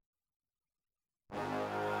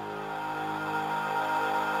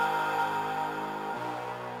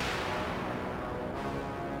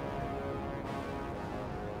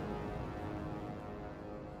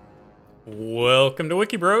Welcome to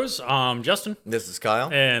Wiki Bros. I'm Justin, This is Kyle.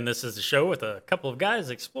 and this is the show with a couple of guys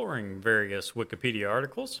exploring various Wikipedia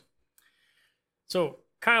articles. So,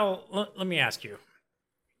 Kyle, let me ask you.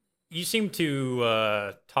 You seem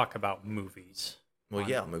to talk about movies. Well,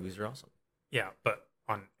 yeah, movies are awesome. Yeah, but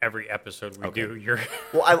on every episode we Okay. do, you're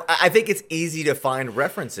Well, I think it's easy to find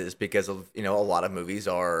references because of a lot of movies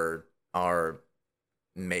are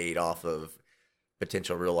made off of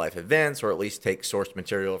potential real life events, or at least take source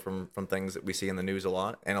material from things that we see in the news a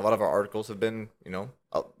lot. And a lot of our articles have been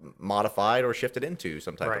modified or shifted into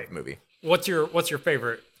some type Right. of movie. What's your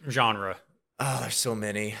favorite genre? Oh, there's so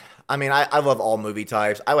many. I mean, I love all movie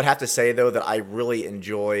types. I would have to say though that I really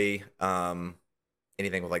enjoy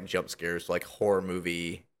anything with like jump scares, like horror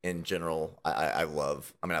movie in general. I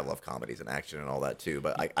love. I mean, I love comedies and action and all that too.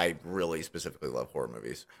 But I really specifically love horror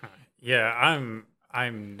movies. Yeah,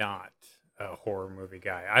 I'm not a horror movie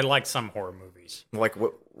guy. I like some horror movies. Like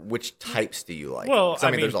which types do you like? Well, 'Cause, I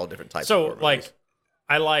mean, there's all different types. So of horror movies.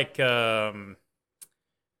 I like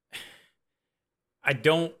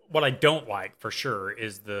what I don't like for sure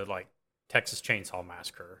is the like Texas Chainsaw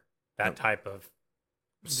Massacre. That Yep. type of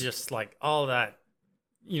just like all that,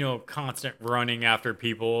 constant running after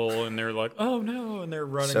people and they're like, "Oh no," and they're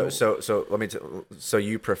running. So let me. So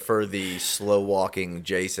you prefer the slow walking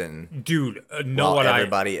Jason Dude, know while what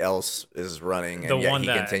everybody else is running, The and yet one he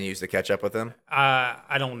that- continues to catch up with them?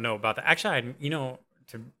 I don't know about that. Actually,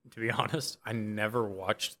 to be honest, I never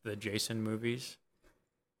watched the Jason movies.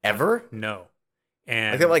 Ever? No. I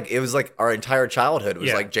And feel like it was like our entire childhood was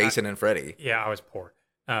Yeah, like Jason and Freddy. yeah, I was poor.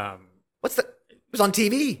 What's the? It was on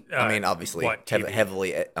TV. I Uh, mean, obviously, what TV?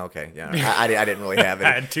 heavily. Okay, yeah. I didn't really have I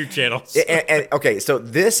it. had two channels. And okay, so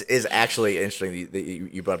this is actually interesting that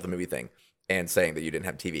you brought up the movie thing and saying that you didn't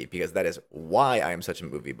have TV, because that is why I am such a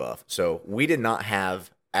movie buff. So we did not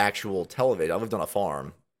have actual television. I lived on a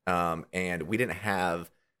farm, and we didn't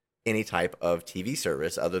have any type of TV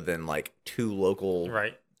service other than like two local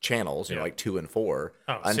Right. channels, Yeah. like 2 and 4.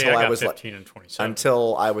 Oh, until see, I I got was like 15 and 27.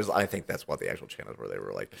 I think that's what the actual channels were. They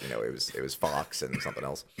were like, it was Fox and something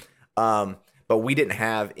else. But we didn't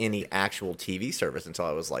have any actual TV service until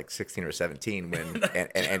I was like 16 or 17 when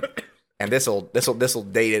and this'll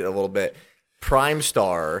date it a little bit. Prime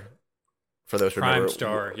Star, for those who remember, Prime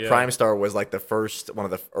Star, yeah. Prime Star was like one of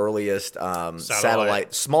the earliest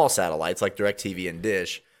small satellites like DirecTV and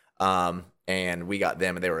Dish. And we got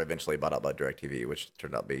them, and they were eventually bought out by DirecTV, which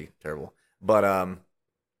turned out to be terrible. But I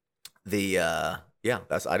didn't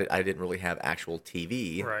really have actual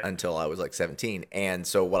TV Right. until I was like 17. And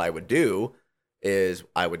so what I would do is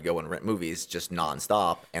I would go and rent movies just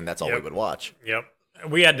nonstop, and that's all we Yep. would watch. Yep.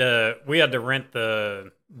 We had to rent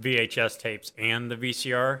the VHS tapes and the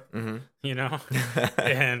VCR,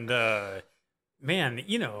 and man,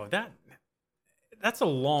 that's a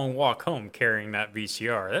long walk home carrying that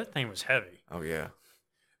VCR. That thing was heavy. Oh yeah.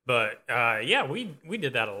 But yeah, we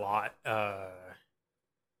did that a lot.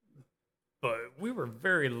 But we were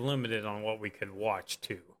very limited on what we could watch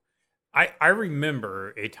too. I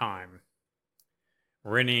remember a time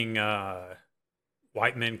renting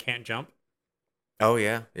White Men Can't Jump. Oh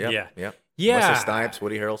yeah. Yep. Yeah. Yep. Yeah. Wesley Snipes,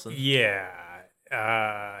 Woody Harrelson. Yeah.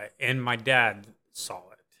 And my dad saw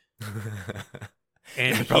it.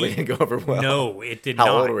 And That probably didn't go over well. No, it did How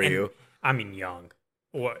not. old were And- you? I mean, young.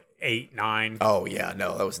 What, 8, 9? Oh yeah,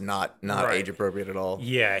 no, that was not Right. age appropriate at all.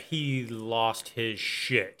 Yeah, he lost his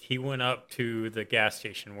shit. He went up to the gas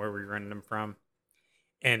station where we rented him from,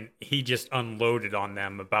 and he just unloaded on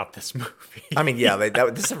them about this movie. I mean, yeah,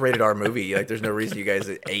 this is a rated R movie. Like, there's no reason you guys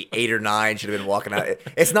at eight or 9 should have been walking out.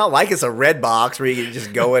 It's not like it's a red box where you can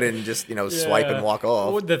just go in and just swipe and walk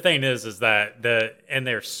off. Well, the thing is that and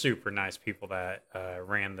they're super nice people that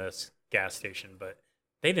ran this gas station, but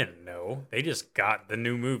they didn't know. They just got the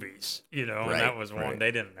new movies, and Right, that was one. right.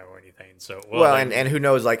 They didn't know anything. So Well, and who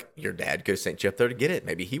knows? Like, your dad could have sent you up there to get it.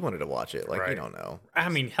 Maybe he wanted to watch it. Like, Right. you don't know. I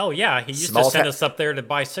mean, hell yeah, he used Small to send ta- us up there to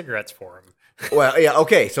buy cigarettes for him. Well, yeah,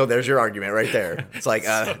 okay. So there's your argument right there. It's like,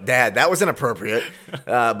 Dad, that was inappropriate.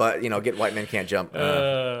 But get White Men Can't Jump.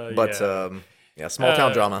 Yeah. Small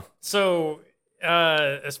town drama. So,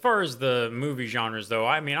 as far as the movie genres, though,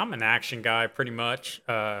 I mean, I'm an action guy pretty much.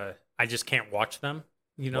 I just can't watch them,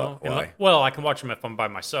 Why? Well, I can watch them if I'm by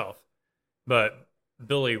myself, but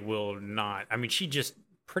Billy will not. I mean, she just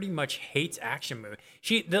pretty much hates action movies.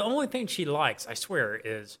 The only thing she likes, I swear,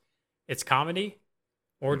 is it's comedy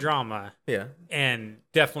or drama, Yeah. and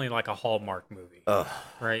definitely like a Hallmark movie, Ugh.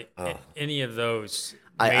 right? Ugh. Any of those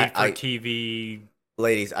I- made I- for TV.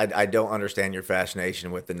 Ladies, I don't understand your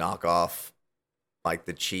fascination with the knockoff, like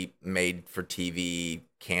the cheap made for TV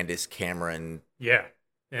Candace Cameron Yeah.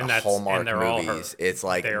 And the Hallmark they're all her. movies. It's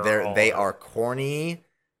like all they her. are corny,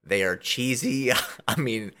 they are cheesy. I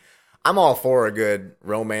mean, I'm all for a good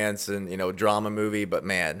romance and drama movie, but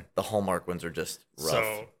man, the Hallmark ones are just rough.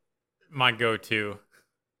 So, my go-to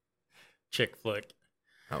chick flick.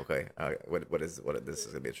 Okay, this is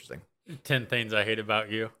gonna be interesting. 10 Things I Hate About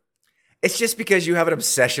You. It's just because you have an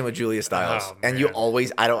obsession with Julia Stiles, Oh, and you man.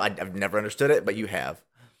 always I've never understood it, but you have.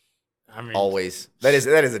 I mean, Always. That is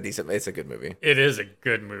a decent. It's a good movie. it is a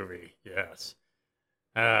good movie. Yes.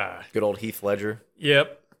 Good old Heath Ledger.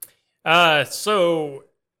 Yep. So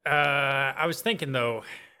I was thinking though,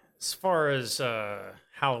 as far as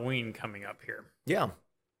Halloween coming up here. Yeah,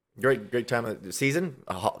 great time of the season.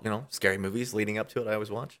 Scary movies leading up to it. I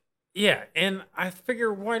always watch. Yeah, and I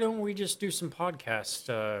figure why don't we just do some podcasts?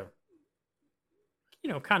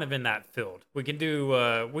 Kind of in that field. We can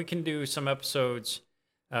do some episodes.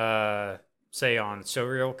 Say on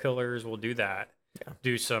serial killers. We'll do that. Yeah.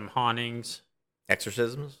 Do some hauntings.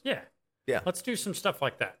 Exorcisms. Yeah. Yeah. Let's do some stuff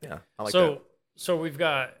like that. Yeah, I like that. So we've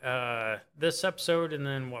got this episode, and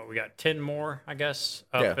then we got 10 more, I guess,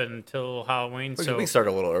 up until Halloween. We can start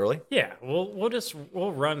a little early. Yeah,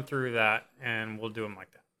 we'll run through that, and we'll do them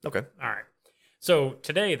like that. Okay. All right. So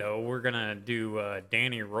today, though, we're gonna do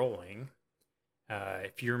Danny Rolling.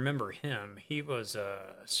 If you remember him, he was a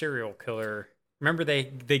serial killer. Remember they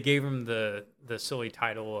gave him the silly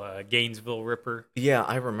title Gainesville Ripper. Yeah,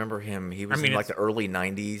 I remember him. He was in like the early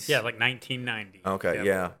 90s. Yeah, like 1990. Okay,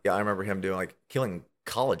 Yep. yeah. I remember him doing killing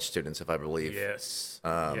college students, if I believe. Yes.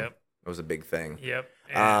 Yep. It was a big thing. Yep.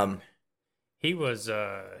 And he was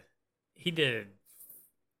he did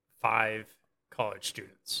 5 college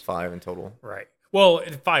students. 5 in total. Right. Well,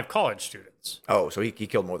 5 college students. Oh, so he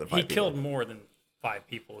killed more than 5 people. He killed more than 5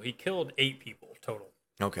 people. He killed 8 people total.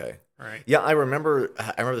 Okay. Right. Yeah, I remember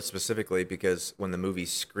this specifically because when the movie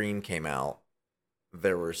Scream came out,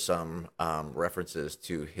 there were some references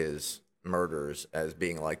to his murders as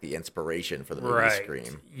being like the inspiration for the movie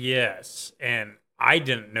Scream. Yes, and I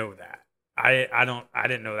didn't know that. I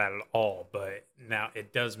didn't know that at all, but now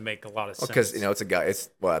it does make a lot of sense. Because it's a guy.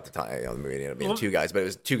 At the time, the movie ended up being 2 guys, but it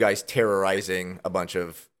was 2 guys terrorizing a bunch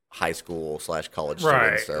of high school / college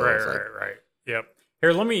students. So right. Yep.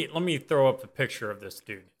 Here, let me throw up a picture of this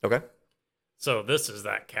dude. Okay. So this is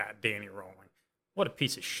that cat, Danny Rolling. What a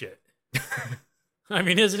piece of shit. I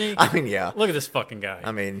mean, isn't he? I mean, yeah. Look at this fucking guy.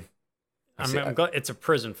 I mean, I'm glad it's a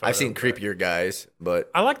prison photo. I've seen creepier guys, but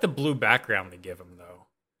I like the blue background they give him though.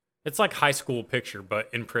 It's like high school picture, but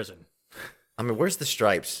in prison. I mean, where's the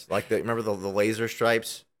stripes? Remember the laser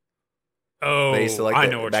stripes? Oh, they used to I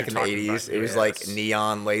know what back you're in the 80s. About. It was like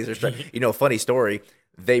neon laser stripes. Funny story.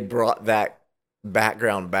 They brought that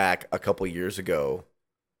background back a couple years ago.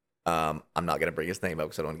 I'm not gonna bring his name up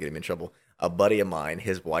because I don't want to get him in trouble. A buddy of mine,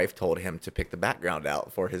 his wife told him to pick the background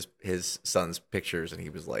out for his son's pictures, and he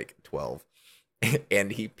was like 12,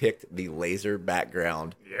 and he picked the laser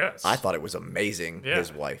background. Yes, I thought it was amazing. Yeah.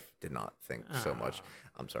 His wife did not think so much.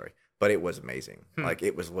 I'm sorry, but it was amazing. Like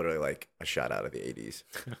it was literally like a shot out of the 80s.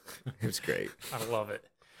 It was great. I love it.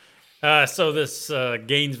 So this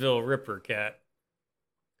Gainesville Ripper cat.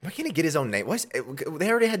 Why can't he get his own name? They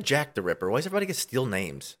already had Jack the Ripper. Why is everybody get steal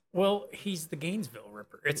names? Well, he's the Gainesville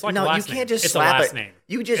Ripper. It's like no, last you can't name. just it's slap a last it. Name.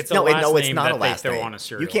 You just it's no, a last no, it's name not that a last they throw name. on a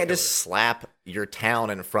serial You can't killer. just slap your town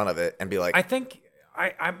in front of it and be like. I think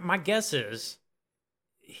my guess is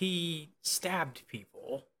he stabbed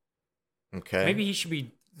people. Okay. Maybe he should be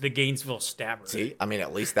the Gainesville Stabber. See, I mean,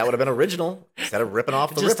 at least that would have been original instead of ripping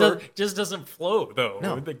off the Ripper. Just doesn't flow though.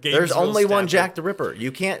 No, the there's only Stabber. one Jack the Ripper.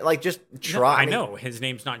 You can't just try. No, I know his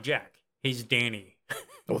name's not Jack. He's Danny.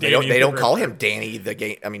 Well, they don't call him Danny the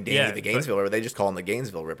Gainesville Ripper. They just call him the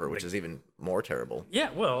Gainesville Ripper, which is even more terrible. Yeah,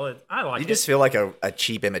 well, I like it. You just feel like a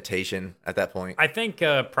cheap imitation at that point. I think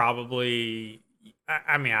probably.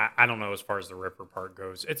 I mean, I don't know as far as the Ripper part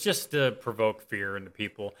goes. It's just to provoke fear into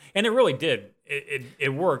people, and it really did.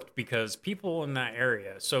 It worked because people in that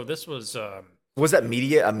area. So this was. Was that a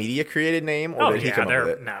media created name, or did he come up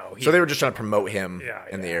with it? No. So they were just trying to promote him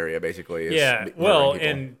in the area, basically.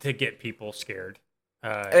 And to get people scared.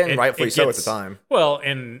 And rightfully so at the time. Well,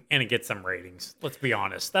 and it gets some ratings. Let's be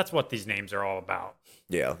honest. That's what these names are all about.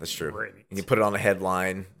 Yeah, that's true. Ratings. And you put it on a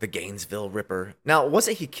headline, the Gainesville Ripper. Now,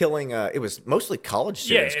 wasn't he killing? It was mostly college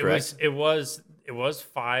students, correct? It was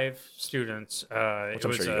 5 students. Which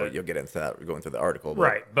I'm sure you'll get into that going through the article. But.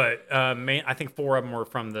 Right, but I think 4 of them were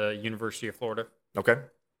from the University of Florida. Okay.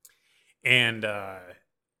 And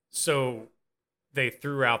so they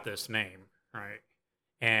threw out this name, right?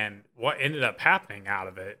 And what ended up happening out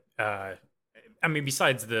of it, I mean,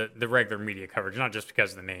 besides the regular media coverage, not just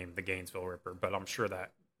because of the name, the Gainesville Ripper, but I'm sure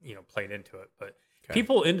that played into it. But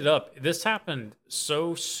People ended up, this happened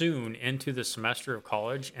so soon into the semester of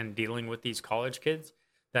college and dealing with these college kids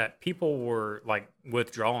that people were like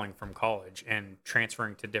withdrawing from college and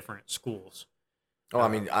transferring to different schools. Oh, I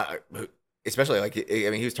mean, especially like, I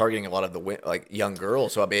mean, he was targeting a lot of the like young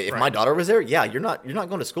girls. So I mean, if my daughter was there, yeah, you're not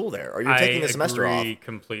going to school there, or you're taking the semester off.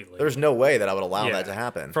 Completely. There's no way that I would allow that to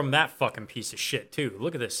happen. From that fucking piece of shit too.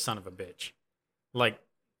 Look at this son of a bitch. Like,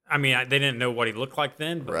 I mean, they didn't know what he looked like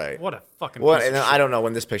then, but what a fucking piece of shit. I don't know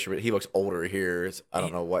when this picture, he looks older here. I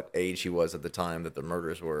don't know what age he was at the time that the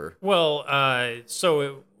murders were. Well, so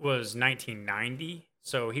it was 1990.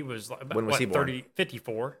 So he was about, when was he born?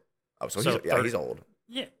 54. Oh, so he's old.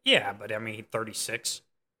 Yeah, but I mean, 36.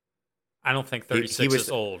 I don't think 36 is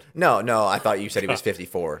old. No, I thought you said he was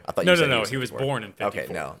 54. I thought you said no, he was born in 54.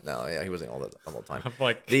 Okay, no, yeah, he wasn't old all the time. I'm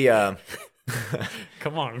like,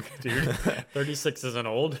 come on, dude. 36 isn't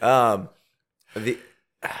old. So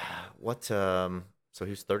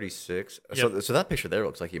he's 36. Yep. So that picture there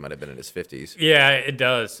looks like he might have been in his 50s. Yeah, it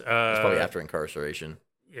does. It's probably after incarceration.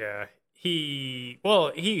 Yeah. He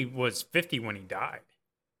was 50 when he died.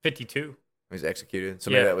 52. He was executed. So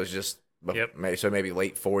maybe that was just maybe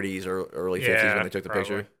late 40s or early 50s when they took the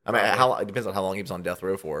picture. I mean, it depends on how long he was on death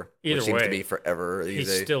row for. Either which way, seems to be forever these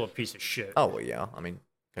days. He's still a piece of shit. Oh, well, yeah. I mean,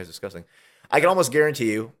 guy's disgusting. I can almost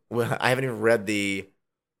guarantee you, I haven't even read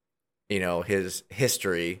his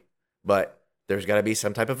history, but there's got to be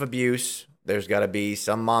some type of abuse. There's got to be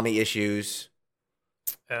some mommy issues.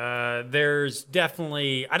 There's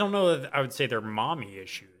definitely, I don't know that I would say they're mommy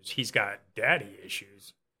issues. He's got daddy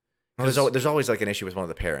issues. Well, there's always like an issue with one of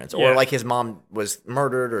the parents, or like his mom was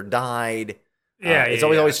murdered or died. It's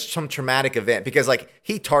always some traumatic event because like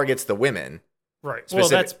he targets the women. Right. Well,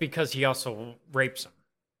 that's because he also rapes them.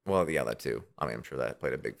 Well, yeah, that too. I mean, I'm sure that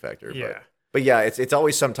played a big factor. Yeah. But yeah, it's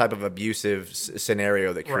always some type of abusive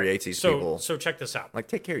scenario that creates these people. So check this out. Like,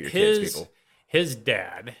 take care of your kids, people. His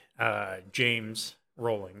dad, James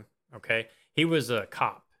Rowling, okay, he was a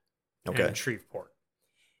cop in Shreveport.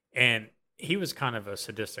 And he was kind of a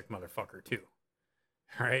sadistic motherfucker too.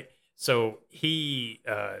 All right. So he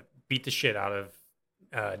beat the shit out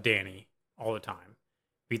of Danny all the time.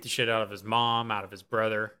 Beat the shit out of his mom, out of his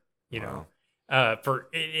brother, you know, for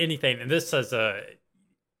anything. And this says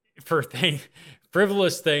for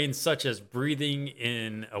frivolous things such as breathing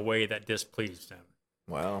in a way that displeased him.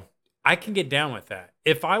 Wow. I can get down with that.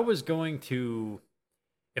 If I was going to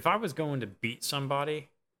beat somebody,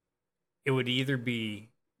 it would either be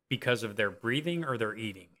because of their breathing or their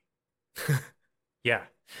eating. Yeah.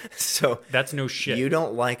 So that's no shit. You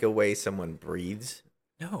don't like a way someone breathes?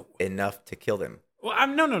 No. Enough to kill them? Well,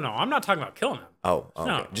 I'm no. I'm not talking about killing them. Oh, okay.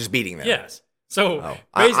 No. Just beating them. Yes. So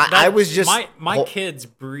I was just my kids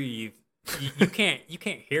breathe. You can't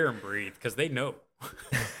hear them breathe because they know.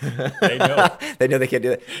 They know. They know they can't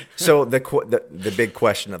do it. So the big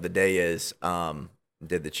question of the day is,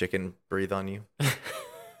 did the chicken breathe on you?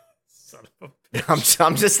 Son of a bitch.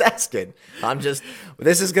 I'm just asking.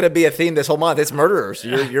 This is gonna be a theme this whole month. It's murderers.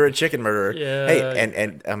 You're a chicken murderer. Yeah. Hey,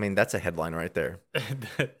 and I mean that's a headline right there.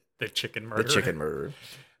 The chicken murderer. The chicken murderer.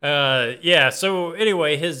 Yeah. So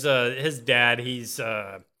anyway, his dad, he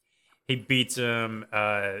beats him.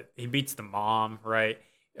 He beats the mom. Right.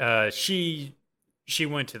 She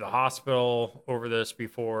went to the hospital over this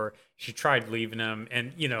before. She tried leaving him,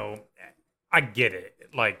 and I get it.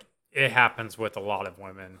 Like it happens with a lot of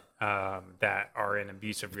women that are in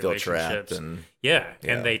abusive relationships. And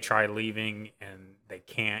they try leaving and they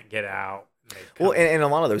can't get out. Well, and a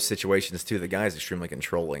lot of those situations too, the guy is extremely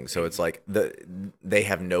controlling. So it's like they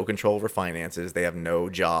have no control over finances. They have no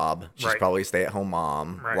job. She's probably a stay-at-home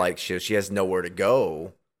mom. Right. Like she has nowhere to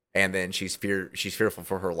go, and then she's fearful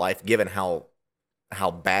for her life, given how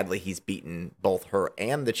badly he's beaten both her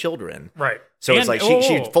and the children. Right. So it's like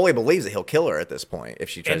she fully believes that he'll kill her at this point if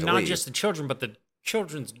she tries to leave. And not just the children, but the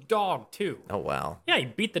children's dog too. Oh wow. Yeah, he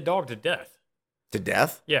beat the dog to death. To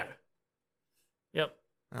death? Yeah. Yep.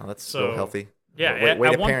 Oh, that's so healthy. Yeah. Way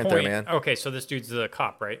at to one parent point, there, man. Okay, so this dude's the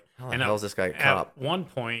cop, right? How the hell is this guy a cop? At one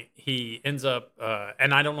point, he ends up,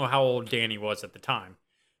 and I don't know how old Danny was at the time,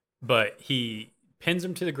 but he pins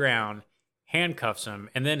him to the ground, handcuffs him,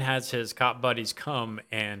 and then has his cop buddies come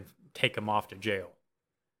and take him off to jail.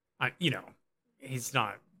 He's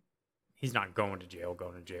not going to jail,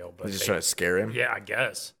 but he's just trying to scare him. Yeah, I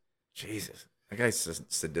guess. Jesus, that guy's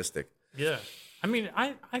sadistic. Yeah. I mean,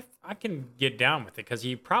 I can get down with it because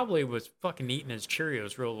he probably was fucking eating his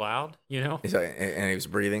Cheerios real loud, and he was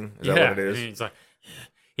breathing. Is that what it is? And he's like,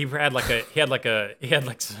 he had a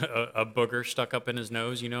booger stuck up in his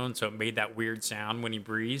nose, and so it made that weird sound when he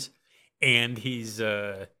breathes. and he's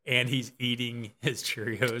eating his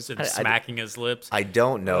Cheerios and smacking his lips. I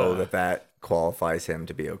don't know that qualifies him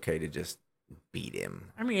to be okay to just beat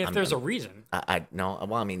him. I mean, if there's a reason. I no.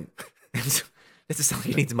 Well, I mean, this is not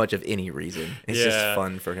he needs much of any reason. It's just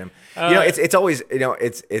fun for him. It's always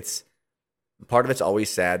it's part of it's always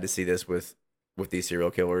sad to see this with these serial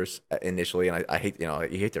killers initially, and I hate you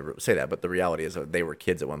hate to say that, but the reality is that they were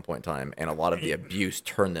kids at one point in time, and a lot of the abuse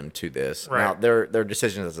turned them to this. Right. Now their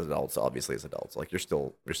decisions as adults, obviously as adults, like you're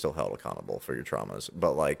still held accountable for your traumas,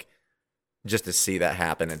 but like just to see that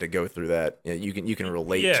happen and to go through that, you can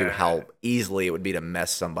relate to how easily it would be to mess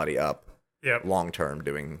somebody up long term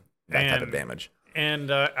doing that type of damage. And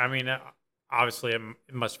I mean, obviously it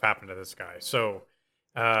must have happened to this guy. So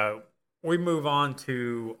we move on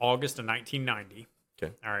to August of 1990.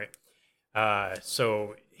 Okay. All right.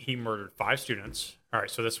 So he murdered 5 students. All right.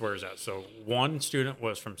 So this is where it's at. So 1 student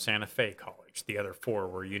was from Santa Fe College. The other 4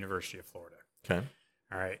 were University of Florida. Okay.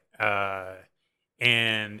 All right.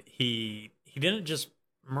 And he didn't just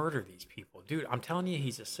murder these people. Dude, I'm telling you,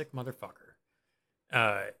 he's a sick motherfucker.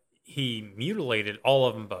 He mutilated all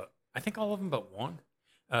of them, but I think all of them but 1.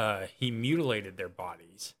 He mutilated their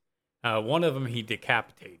bodies. One of them he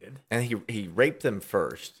decapitated. And he raped them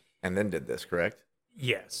first and then did this, correct?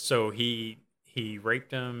 Yes. So he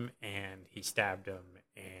raped them and he stabbed them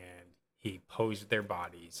and he posed their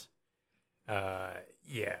bodies.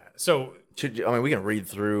 Yeah. So we can read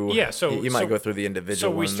through. Yeah. So you might go through the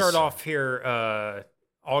individual. So we start off here,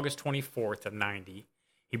 August 24th of 90.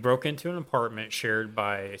 He broke into an apartment shared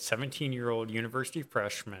by 17-year-old university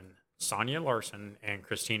freshman Sonia Larson and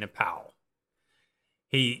Christina Powell.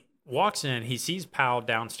 He walks in. He sees Powell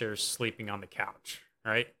downstairs sleeping on the couch.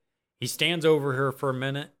 Right. He stands over her for a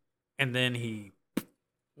minute, and then he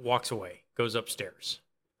walks away. Goes upstairs.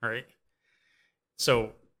 Right.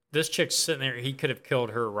 So this chick's sitting there. He could have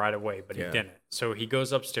killed her right away, but he didn't. So he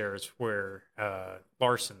goes upstairs where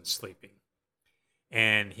Larson's sleeping.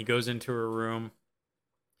 And he goes into her room,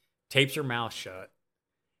 tapes her mouth shut,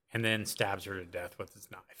 and then stabs her to death with his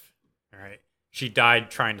knife. All right. She died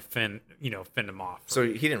trying to fend him off. So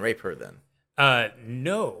he didn't rape her then?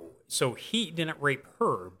 No. So he didn't rape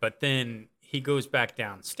her, but then he goes back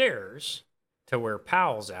downstairs to where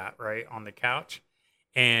Powell's at, right, on the couch.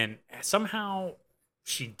 And somehow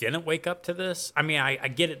she didn't wake up to this. I mean, I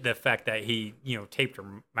get it, the fact that he, taped her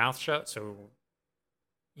mouth shut so,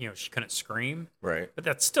 she couldn't scream. Right. But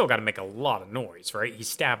that's still got to make a lot of noise, right? He's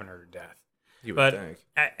stabbing her to death. You would think.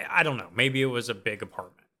 I don't know. Maybe it was a big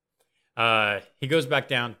apartment. He goes back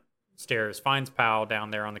downstairs, finds Powell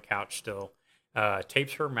down there on the couch still,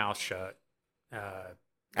 tapes her mouth shut.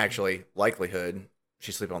 Actually, likelihood,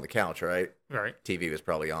 she's sleeping on the couch, right? Right. TV was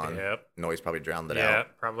probably on. Yep. Noise probably drowned it out. Yeah,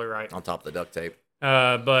 probably right. On top of the duct tape.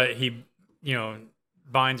 But he,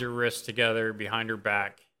 binds her wrists together behind her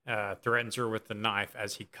back, threatens her with the knife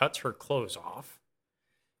as he cuts her clothes off.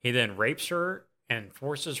 He then rapes her and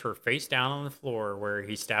forces her face down on the floor where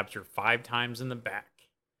he stabs her 5 times in the back.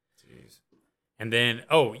 Jeez. And then,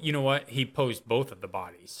 you know what? He posed both of the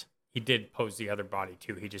bodies. He did pose the other body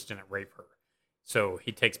too. He just didn't rape her. So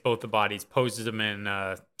he takes both the bodies, poses them in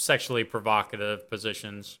sexually provocative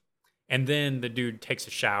positions, and then the dude takes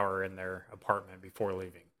a shower in their apartment before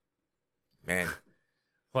leaving. Man,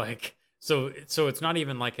 so it's not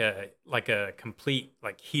even like a complete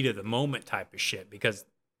heat of the moment type of shit, because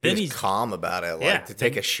then he's calm about it, to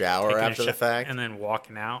take a shower after the fact and then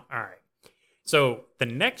walking out. All right. So the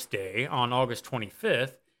next day, on August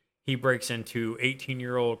 25th, he breaks into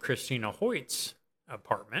 18-year-old Christina Hoyt's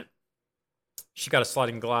apartment. She got a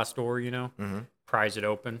sliding glass door, Mm-hmm. Pries it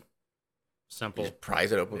open. Simple. You just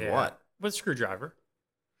prise it open with what? With a screwdriver.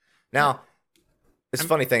 Now, it's a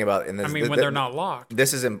funny thing about in this. When they're not locked.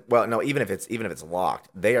 This is even if it's locked,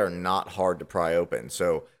 they are not hard to pry open.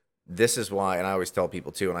 So this is why, and I always tell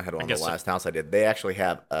people too, when I had one on the last house I did, they actually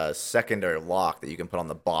have a secondary lock that you can put on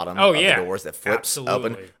the bottom of the doors that flips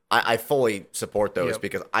open. I fully support those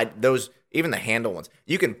because even the handle ones,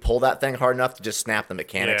 you can pull that thing hard enough to just snap the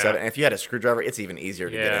mechanics of it. And if you had a screwdriver, it's even easier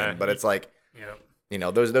to get in. But it's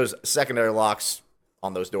those secondary locks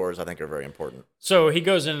on those doors, I think, are very important. So he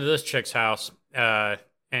goes into this chick's house, and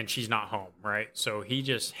she's not home, right? So he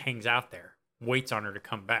just hangs out there, waits on her to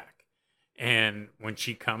come back. And when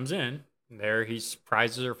she comes in, there he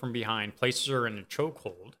surprises her from behind, places her in a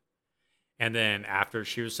chokehold. And then after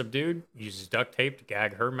she was subdued, uses duct tape to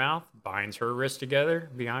gag her mouth, binds her wrists together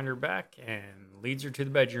behind her back, and leads her to the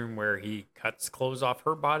bedroom where he cuts clothes off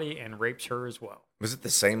her body and rapes her as well. Was it the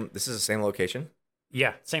same? This is the same location?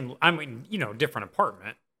 Yeah, same. I mean, different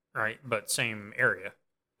apartment, right? But same area.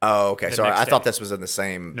 Oh, okay. Sorry, I thought this was in the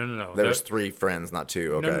same. No. There was 3 friends, not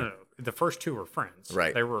 2. Okay. No. the first two were friends.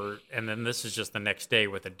 Right. They were, and then this is just the next day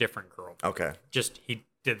with a different girl. Okay. Just he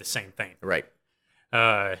did the same thing. Right.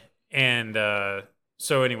 So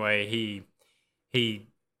anyway, he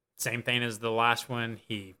same thing as the last one.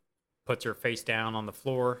 He puts her face down on the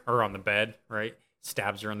floor or on the bed, right?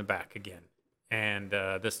 Stabs her in the back again, and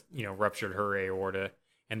this ruptured her aorta.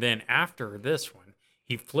 And then after this one,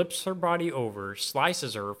 he flips her body over,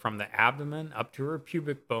 slices her from the abdomen up to her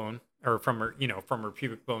pubic bone, or from her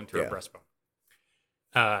pubic bone to her breastbone.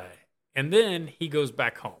 And then he goes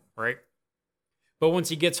back home, right? But once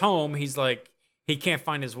he gets home, he's like, he can't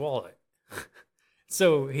find his wallet.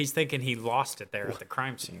 So he's thinking he lost it there at the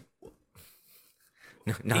crime scene.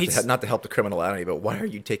 Not to help the criminal out any, but why are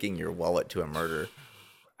you taking your wallet to a murder?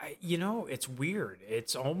 It's weird.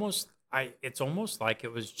 It's almost like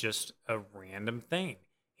it was just a random thing.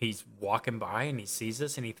 He's walking by and he sees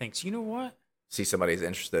this and he thinks, you know what? See somebody's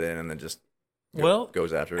interested in and then just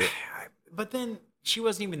goes after it. But then she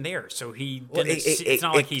wasn't even there, so he didn't. It's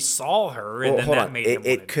not like he saw her and then that made him.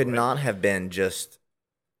 It could not have been just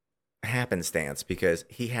happenstance because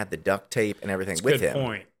he had the duct tape and everything with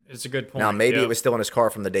him. It's a good point. Now maybe it was still in his car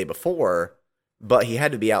from the day before, but he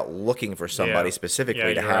had to be out looking for somebody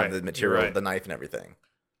specifically to have the material, the knife and everything.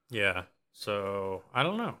 Yeah. So I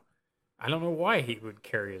don't know. I don't know why he would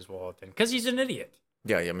carry his wallet then, because he's an idiot.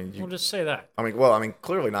 Yeah, I mean, we'll just say that. I mean,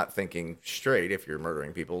 clearly not thinking straight if you're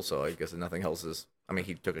murdering people. So I guess nothing else is. I mean,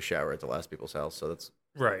 he took a shower at the last people's house, so that's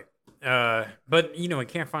right. But he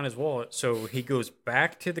can't find his wallet, so he goes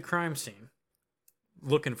back to the crime scene,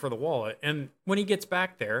 looking for the wallet. And when he gets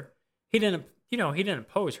back there, he didn't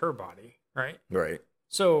pose her body, right? Right.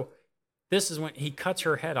 So this is when he cuts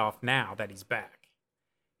her head off. Now that he's back,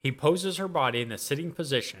 he poses her body in a sitting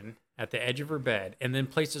position at the edge of her bed, and then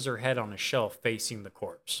places her head on a shelf facing the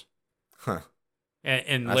corpse. Huh.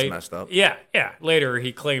 And that's messed up. Yeah. Later,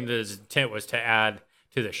 he claimed his intent was to add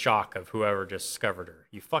to the shock of whoever discovered her.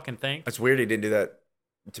 You fucking think? It's weird he didn't do that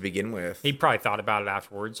to begin with. He probably thought about it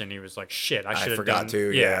afterwards, and he was like, "Shit, I should have forgot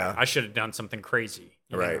to. Yeah, I should have done something crazy."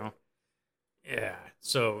 You know? Yeah.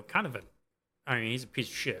 So kind of he's a piece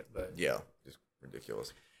of shit, but yeah, just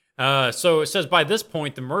ridiculous. So it says by this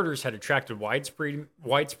point, the murders had attracted widespread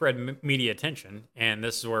media attention, and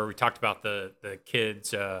this is where we talked about the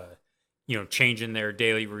kids, changing their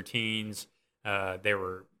daily routines. They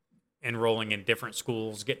were enrolling in different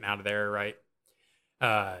schools, getting out of there, right?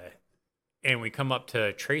 And we come up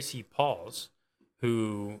to Tracy Pauls,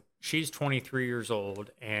 who she's 23 years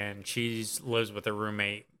old, and lives with a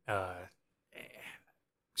roommate.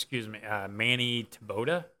 Manny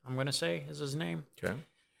Taboda, I'm going to say is his name. Okay.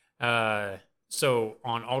 So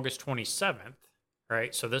on August 27th,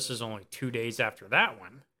 right? So this is only 2 days after that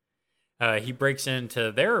one. He breaks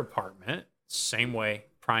into their apartment, same way,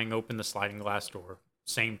 prying open the sliding glass door,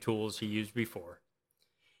 same tools he used before.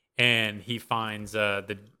 And he finds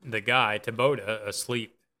the guy, Taboda,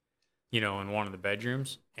 asleep, in one of the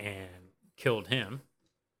bedrooms and killed him.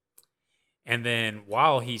 And then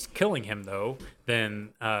while he's killing him, though, then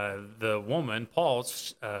the woman, Paul,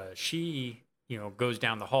 she goes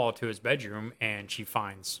down the hall to his bedroom and she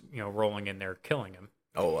finds, rolling in there, killing him.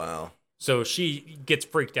 Oh, wow. So she gets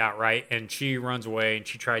freaked out, right? And she runs away and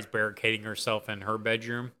she tries barricading herself in her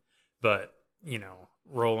bedroom. But,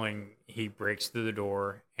 rolling, he breaks through the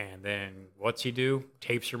door. And then what's he do?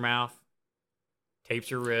 Tapes her mouth, tapes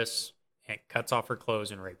her wrists, and cuts off her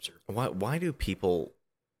clothes and rapes her. Why do people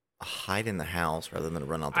hide in the house rather than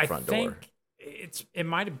run out the front door? It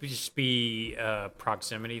might just be a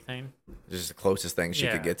proximity thing. Just the closest thing she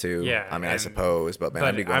could get to. Yeah, I mean, I suppose, but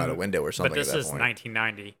I'd be going out a window or something. But this at that is point.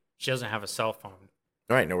 1990. She doesn't have a cell phone.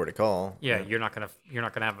 Right, nowhere to call. Yeah, you're not gonna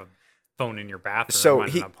have a phone in your bathroom. So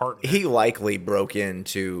in an apartment. he likely broke in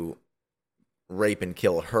to rape and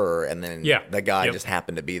kill her, and then the guy just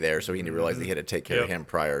happened to be there, so he didn't realize that he had to take care of him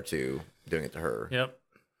prior to doing it to her. Yep.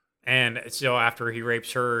 And so after he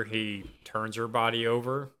rapes her, he turns her body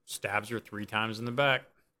over, stabs her 3 times in the back.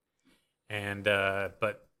 And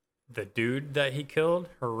but the dude that he killed,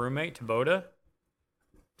 her roommate, Taboda,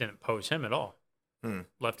 didn't pose him at all.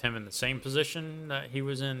 Left him in the same position that he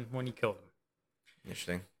was in when he killed him.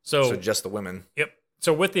 Interesting. So just the women. Yep.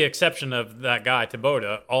 So with the exception of that guy,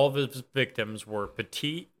 Taboda, all of his victims were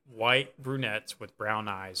petite, white brunettes with brown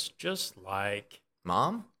eyes, just like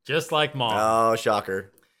Mom? Just like Mom. Oh,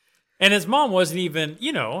 shocker. And his mom wasn't even,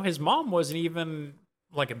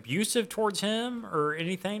 like abusive towards him or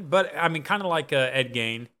anything. But I mean, kind of like Ed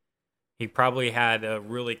Gein. He probably had a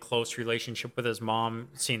really close relationship with his mom,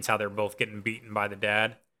 seeing how they're both getting beaten by the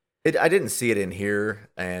dad. I didn't see it in here,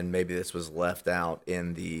 and maybe this was left out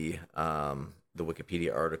in the the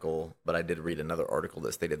Wikipedia article, but I did read another article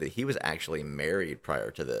that stated that he was actually married prior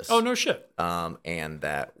to this. Oh, no shit. And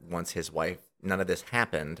that once his wife, none of this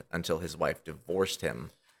happened until his wife divorced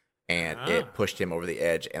him, and it pushed him over the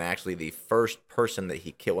edge. And actually, the first person that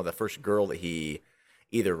he killed, well, the first girl that he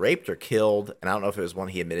either raped or killed, and I don't know if it was one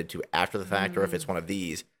he admitted to after the fact or if it's one of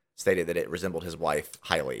these, stated that it resembled his wife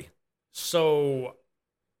highly. So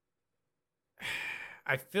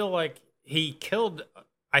I feel like he killed.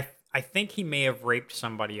 I think he may have raped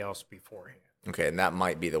somebody else beforehand. Okay, and that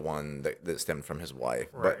might be the one that stemmed from his wife.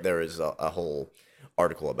 Right. But there is a whole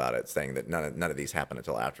article about it saying that none of these happened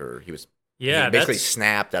until after he was. Yeah, he basically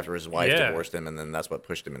snapped after his wife divorced him, and then that's what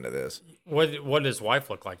pushed him into this. What does his wife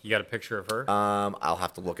look like? You got a picture of her? I'll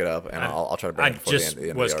have to look it up, and I'll try to bring it before the end of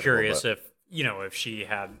the was article, curious if she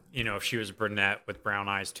had, if she was a brunette with brown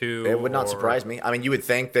eyes too. It would not surprise me. I mean, you would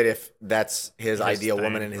think that if that's his ideal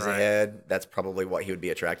woman in his head, that's probably what he would be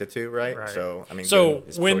attracted to, right? So, I mean,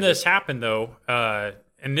 when this happened, though,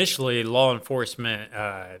 initially law enforcement,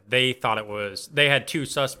 they thought they had two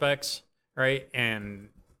suspects, right? And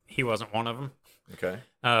he wasn't one of them. Okay.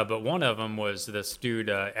 But one of them was this dude,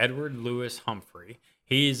 Edward Lewis Humphrey.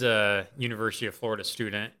 He's a University of Florida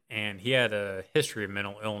student, and he had a history of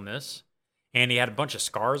mental illness. And he had a bunch of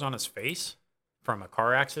scars on his face from a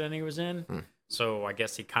car accident he was in. So I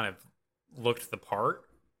guess he kind of looked the part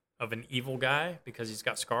of an evil guy because he's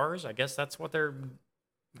got scars. I guess that's what they're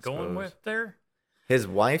going with there. His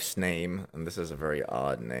wife's name, and this is a very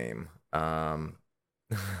odd name.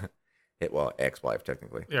 Ex-wife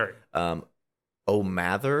technically. Right.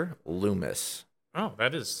 O'Mather Loomis. Oh,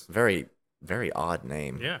 that is very, very odd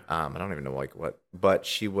name. Yeah. I don't even know what, but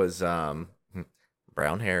she was brown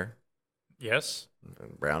hair. Yes.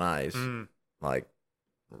 Brown eyes, like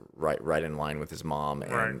right in line with his mom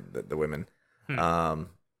and the women. But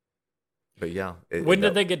yeah. When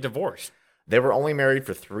did they get divorced? They were only married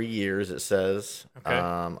for 3 years, it says. Okay.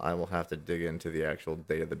 I will have to dig into the actual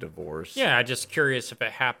date of the divorce. Yeah, I'm just curious if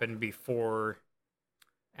it happened before.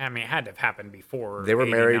 I mean, it had to have happened before. They were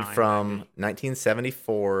married from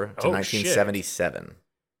 1974 to 1977. Shit.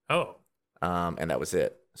 Oh. And that was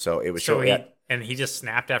it. So it was and he just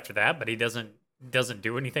snapped after that, but he doesn't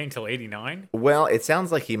do anything till 89. Well, it sounds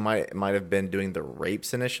like he might have been doing the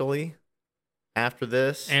rapes initially after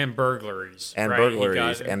this and burglaries.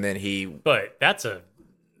 And then he. But that's a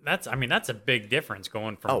big difference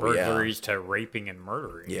going from burglaries to raping and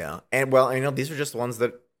murdering. Yeah, and these are just ones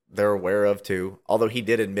that they're aware of too. Although he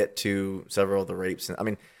did admit to several of the rapes. I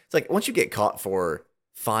mean, it's like once you get caught for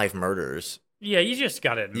 5 murders. Yeah, you just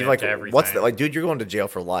got to admit to everything. What's dude, you're going to jail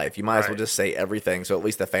for life. You might as well just say everything so at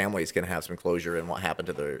least the families can have some closure in what happened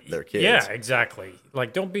to their kids. Yeah, exactly.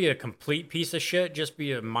 Like, don't be a complete piece of shit. Just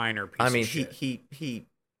be a minor piece of shit. I mean, he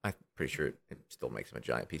I'm pretty sure it still makes him a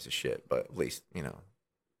giant piece of shit, but at least,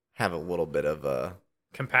 have a little bit of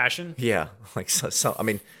compassion. Yeah, like so I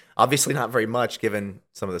mean, obviously not very much given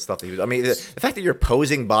some of the stuff that he was. I mean, the fact that you're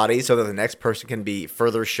posing bodies so that the next person can be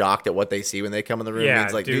further shocked at what they see when they come in the room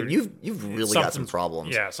means like, dude, you've really got some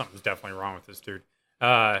problems. Yeah, something's definitely wrong with this dude.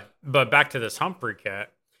 But back to this Humphrey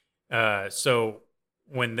cat. So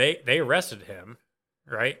when they arrested him,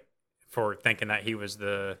 right, for thinking that he was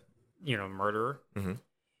the murderer,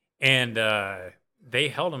 and they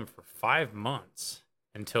held him for 5 months.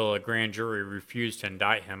 Until a grand jury refused to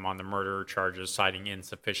indict him on the murder charges, citing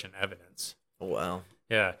insufficient evidence. Oh, wow.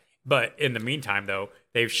 Yeah. But in the meantime, though,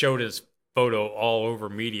 they've showed his photo all over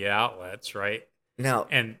media outlets, right? Now,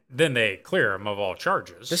 and then they clear him of all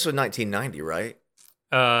charges. This was 1990, right?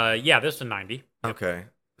 Yeah, this was 90. Okay.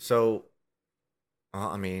 So,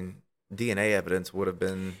 I mean, DNA evidence would have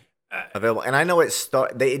been available. And I know it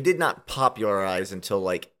did not popularize until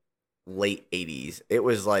like late 80s. It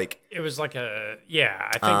was like I think was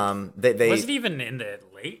it even in the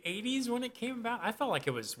late 80s when it came about? I felt like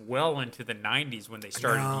it was well into the 90s when they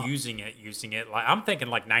started using it. Like, I'm thinking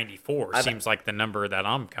like 94 seems like the number that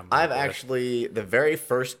I'm coming I've actually the very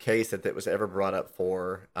first case that was ever brought up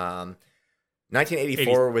for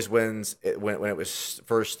 1984 was when it was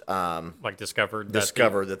first discovered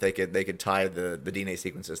that they could tie the DNA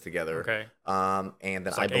sequences together. Okay. And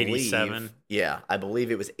then I believe 87. Yeah, I believe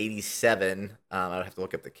it was 87. I'd have to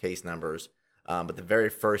look up the case numbers. But the very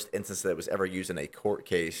first instance that it was ever used in a court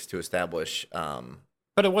case to establish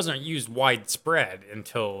but it wasn't used widespread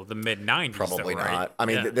until the mid 90s. Probably though, not. Right? I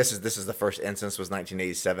mean, this is the first instance was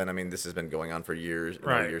 1987. I mean, this has been going on for years,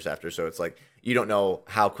 years after. So it's like you don't know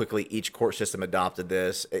how quickly each court system adopted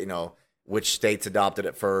this. Which states adopted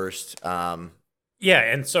it first. Yeah,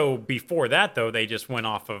 and so before that though, they just went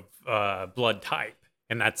off of blood type,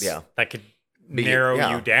 and that could narrow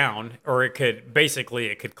you down, or it could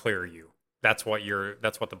clear you. that's what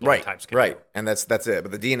the blood Right, types can right, do. and that's it.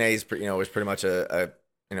 But the DNA is is pretty much a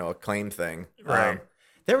claim thing. Right.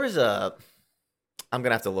 There was a. I'm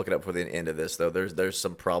gonna have to look it up for the end of this though. There's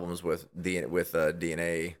some problems with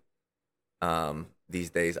DNA these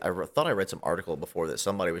days. Thought I read some article before that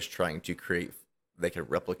somebody was trying to create. They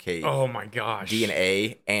could replicate Oh my gosh.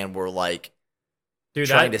 DNA and were like Dude,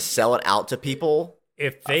 trying to sell it out to people.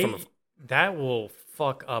 If they that will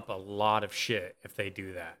fuck up a lot of shit if they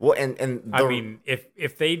do that. Well, and I mean,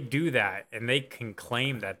 if they do that and they can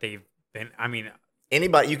claim that they've been, I mean,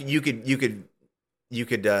 anybody you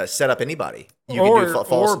could set up anybody. You or, could do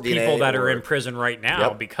false or DNA people that are in prison right now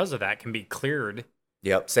Yep. because of that can be cleared.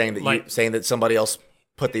 Yep, saying that somebody else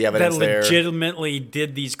put the evidence that there. legitimately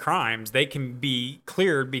did these crimes. They can be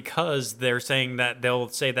cleared because they're saying that they'll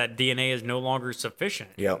say that DNA is no longer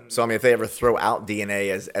sufficient. Yep. So I mean, if they ever throw out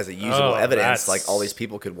DNA as a usable evidence, like all these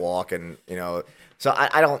people could walk and So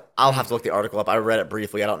I don't. I'll have to look the article up. I read it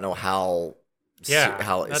briefly. I don't know how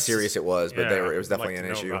serious it was, but it was definitely an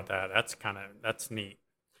issue. About that. That's neat.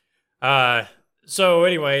 So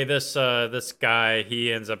anyway, this guy,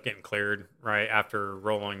 he ends up getting cleared right after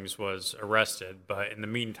Rawlings was arrested, but in the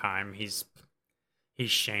meantime, he's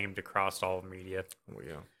shamed across all of media. Oh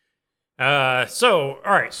yeah. So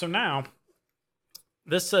all right, so now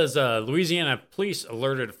this says Louisiana police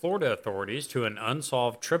alerted Florida authorities to an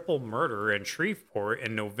unsolved triple murder in Shreveport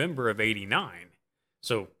in November of '89.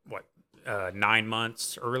 So what? 9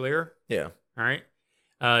 months earlier. Yeah. All right.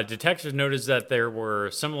 Detectives noticed that there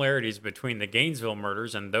were similarities between the Gainesville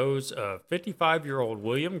murders and those of 55-year-old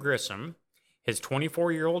William Grissom, his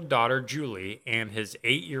 24-year-old daughter Julie, and his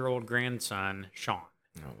 8-year-old grandson Sean.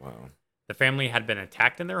 Oh wow. The family had been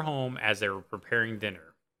attacked in their home as they were preparing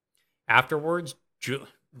dinner. Afterwards,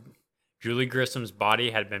 Julie Grissom's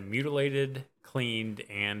body had been mutilated, cleaned,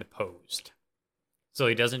 and posed. So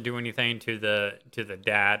he doesn't do anything to the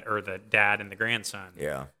dad or the dad and the grandson.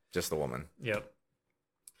 Yeah, just the woman. Yep.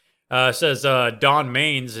 Says Don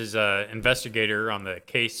Maines is an investigator on the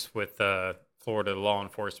case with Florida law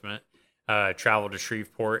enforcement. Traveled to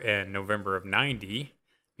Shreveport in November of '90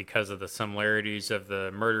 because of the similarities of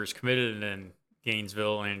the murders committed in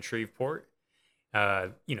Gainesville and Shreveport.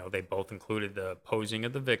 They both included the posing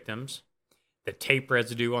of the victims, the tape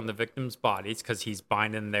residue on the victims' bodies because he's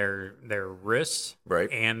binding their wrists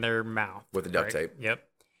and their mouth with the duct tape. Yep,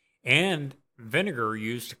 and vinegar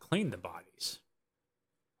used to clean the bodies.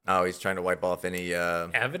 Oh, he's trying to wipe off any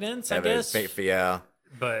evidence, I guess. Yeah,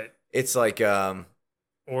 but it's like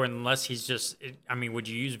or unless he's just. Would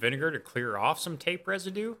you use vinegar to clear off some tape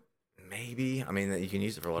residue? Maybe. I mean, you can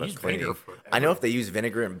use it for a lot of cleaning. I know if they use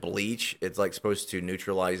vinegar and bleach, it's like supposed to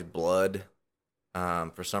neutralize blood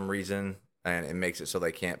for some reason. And it makes it so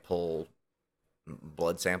they can't pull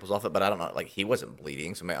blood samples off it. But I don't know. Like, he wasn't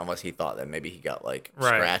bleeding. So unless he thought that maybe he got,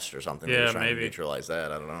 scratched or something. Yeah, he was trying maybe. to neutralize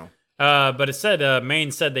that. I don't know. But it said,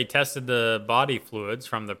 Maine said they tested the body fluids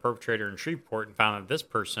from the perpetrator in Shreveport and found that this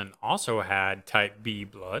person also had type B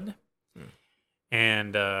blood.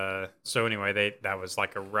 And so anyway, that was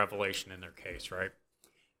like a revelation in their case, right?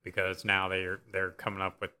 Because now they're coming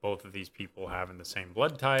up with both of these people having the same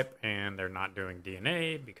blood type, and they're not doing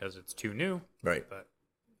DNA because it's too new. Right. But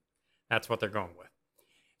that's what they're going with.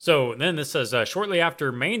 So then this says, shortly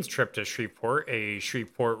after Maine's trip to Shreveport, a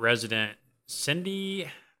Shreveport resident, Cindy,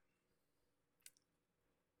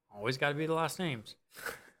 always got to be the last names,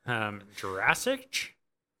 Jurassic?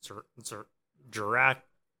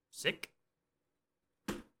 Jurassic?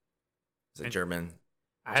 Is it German?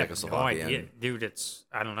 I have no idea. Dude,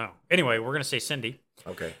 I don't know. Anyway, we're going to say Cindy.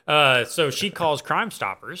 Okay. So she calls Crime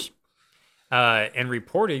Stoppers and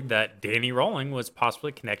reported that Danny Rawling was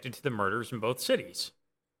possibly connected to the murders in both cities.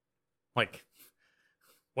 Like,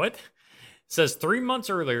 what? It says 3 months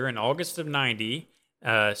earlier, in August of '90,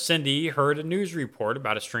 Cindy heard a news report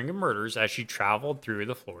about a string of murders as she traveled through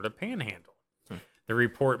the Florida Panhandle. The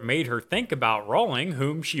report made her think about Rawling,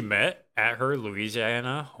 whom she met at her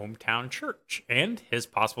Louisiana hometown church, and his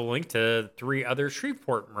possible link to 3 other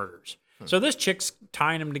Shreveport murders. So this chick's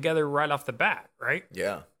tying them together right off the bat, right?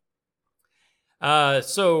 Yeah.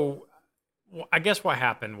 So I guess what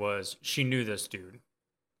happened was she knew this dude.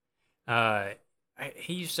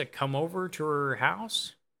 He used to come over to her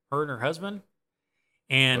house, her and her husband.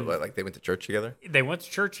 And like they went to church together? They went to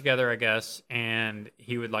church together, I guess, and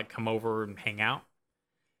he would come over and hang out.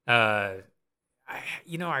 I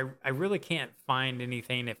really can't find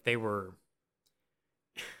anything if they were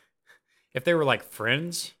like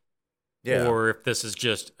friends, or if this is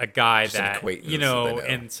just a guy just that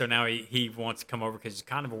and so now he wants to come over because he's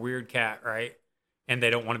kind of a weird cat, right? And they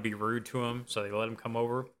don't want to be rude to him, so they let him come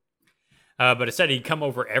over. But it said he'd come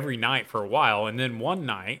over every night for a while. And then one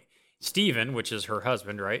night, Steven, which is her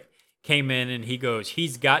husband, right, came in and he goes,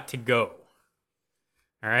 he's got to go.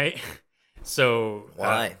 All right. So.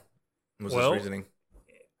 Why? What was his reasoning?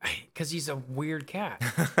 Because he's a weird cat.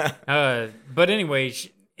 But anyway,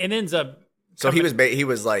 it ends up. So he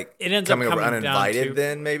was like coming over uninvited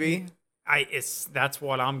then, maybe? That's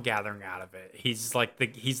what I'm gathering out of it. He's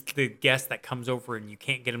like he's the guest that comes over and you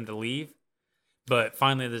can't get him to leave. But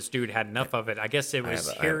finally, this dude had enough of it. I guess it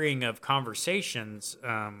was hearing of conversations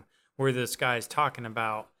where this guy's talking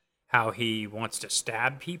about how he wants to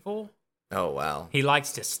stab people. Oh, wow. He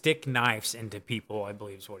likes to stick knives into people, I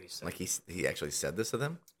believe is what he said. Like he actually said this to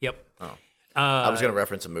them? Yep. Oh. I was going to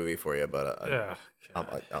reference a movie for you, but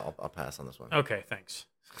I'll pass on this one. Okay, thanks.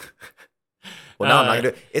 Well, no, I'm not going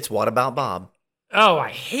to do it. It's What About Bob? Oh, I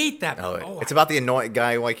hate that movie. It's about the annoying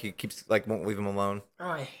guy who he keeps won't leave him alone. Oh,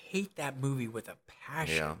 I hate that movie with a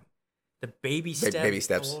passion. Yeah. The baby steps. Baby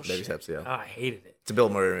steps, yeah. Oh, I hated it. It's a Bill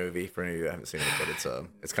Murray movie for any of you who haven't seen it, but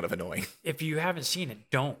it's kind of annoying. If you haven't seen it,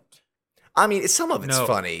 don't. I mean, some of it's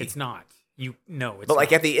funny. It's not. But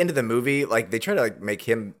like at the end of the movie, like they try to make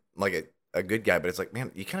him like a good guy, but it's like,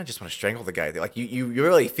 man, you kind of just want to strangle the guy. Like you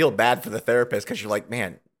really feel bad for the therapist because you're like,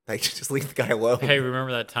 man, like just leave the guy alone. Hey,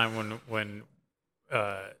 remember that time when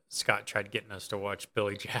Scott tried getting us to watch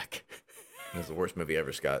Billy Jack? It was the worst movie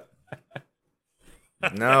ever, Scott.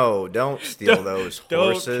 No, don't steal those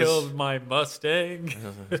horses. Don't kill my Mustang.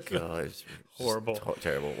 Oh, God, it's horrible,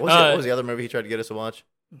 terrible. What was the other movie he tried to get us to watch?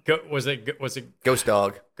 Was it Ghost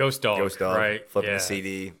Dog? Ghost Dog, right? Flipping the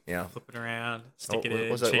CD, yeah. Flip it around, stick it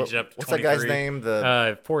in, change it up. What's that guy's name?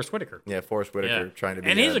 Forrest Whitaker. Yeah, Forrest Whitaker trying to be.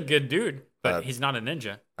 And he's a good dude, but he's not a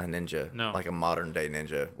ninja. A ninja, no, like a modern day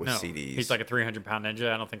ninja with CDs. He's like a 300-pound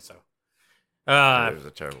ninja. I don't think so. It was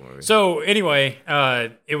a terrible movie. So anyway,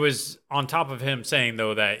 it was on top of him saying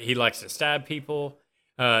though that he likes to stab people.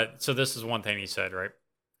 So this is one thing he said, right?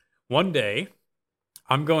 One day,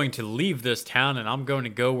 I'm going to leave this town and I'm going to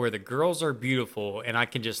go where the girls are beautiful and I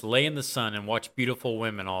can just lay in the sun and watch beautiful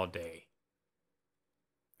women all day.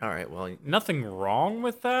 All right, well, nothing wrong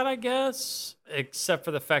with that, I guess, except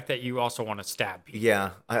for the fact that you also want to stab people. Yeah,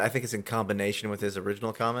 I think it's in combination with his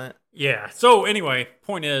original comment. Yeah. So anyway,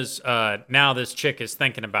 point is, now this chick is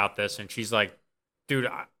thinking about this and she's like, dude,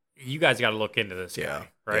 you guys got to look into this guy,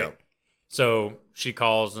 right? Yeah. So she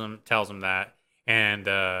calls him, tells him that, and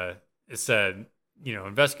it said,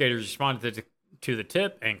 investigators responded to the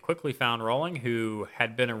tip and quickly found Rowling, who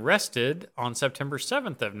had been arrested on September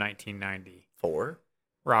 7th of 1990 for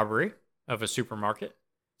robbery of a supermarket.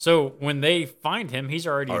 So when they find him, he's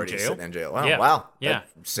already in jail. Sitting in jail. Wow. Yeah.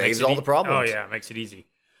 That saves all the problems. Oh yeah, makes it easy.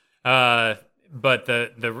 But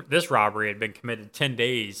this robbery had been committed 10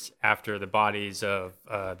 days after the bodies of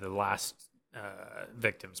the last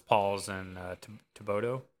victims, Pauls and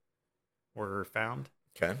Thibodeau, were found.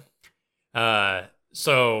 Okay.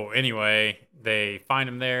 So anyway, they find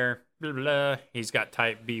him there. Blah, blah, blah. He's got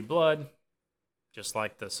type B blood, just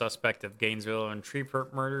like the suspect of Gainesville and Ripper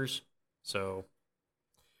murders. So,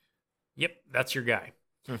 yep, that's your guy.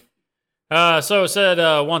 So it said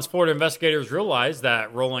once Florida investigators realized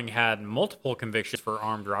that Rowling had multiple convictions for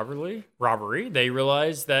armed robbery, they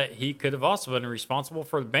realized that he could have also been responsible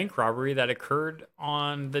for the bank robbery that occurred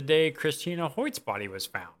on the day Christina Hoyt's body was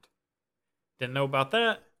found. Didn't know about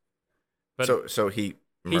that. But so he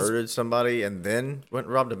murdered somebody and then went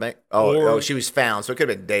and robbed a bank? Oh, she was found. So it could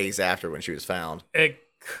have been days after when she was found. It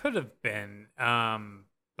could have been.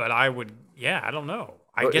 But I don't know.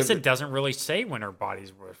 I guess it doesn't really say when her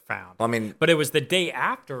bodies were found. I mean, but it was the day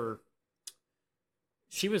after.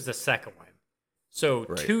 She was the second one. So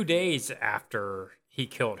 2 days after he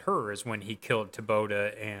killed her is when he killed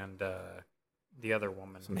Thibodeau and the other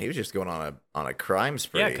woman. So he was just going on a crime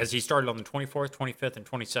spree. Yeah, because he started on the 24th, 25th, and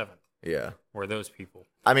 27th. Yeah. Were those people.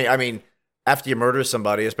 I mean, after you murder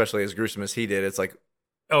somebody, especially as gruesome as he did, it's like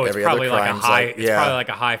it's probably like a high. It's probably like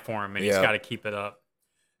a high for him, and he's got to keep it up.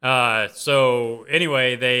 So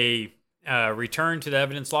anyway, they returned to the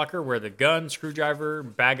evidence locker where the gun, screwdriver,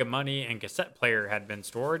 bag of money, and cassette player had been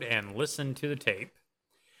stored and listened to the tape.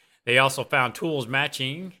 They also found tools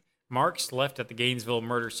matching marks left at the Gainesville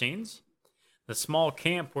murder scenes. The small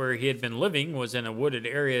camp where he had been living was in a wooded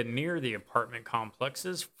area near the apartment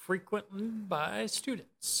complexes frequented by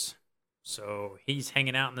students. So he's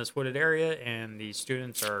hanging out in this wooded area, and these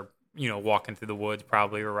students are, walking through the woods,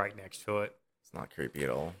 probably, or right next to it. It's not creepy at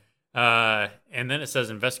all. And then it says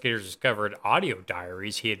investigators discovered audio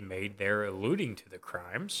diaries he had made there alluding to the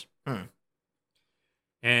crimes.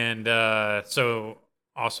 And so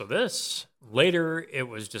also this, later it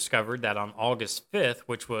was discovered that on August 5th,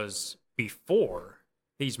 which was before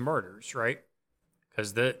these murders, right?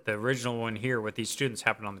 Because the original one here with these students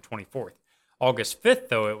happened on the 24th. August 5th,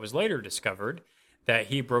 though, it was later discovered that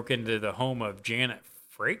he broke into the home of Janet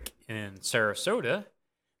Frake in Sarasota,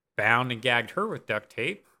 bound and gagged her with duct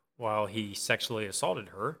tape while he sexually assaulted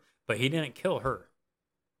her, but he didn't kill her.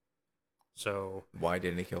 So why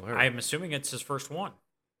didn't he kill her? I'm assuming it's his first one.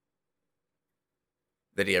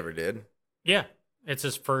 That he ever did? Yeah, it's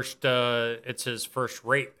his first. It's his first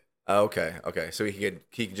rape. Oh, okay. So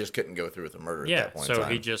he just couldn't go through with the murder at that point. So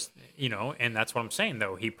he just, and that's what I'm saying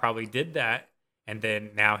though. He probably did that, and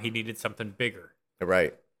then now he needed something bigger.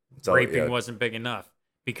 Right. Raping wasn't big enough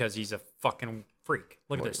because he's a fucking freak.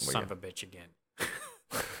 Look at this son of a bitch again.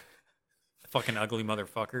 Fucking ugly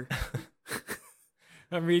motherfucker.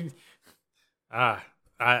 I mean, I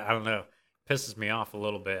don't know. Pisses me off a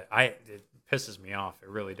little bit. It pisses me off. It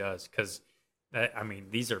really does. Because,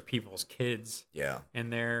 these are people's kids. Yeah. In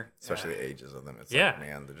there. Especially the ages of them. It's yeah. like,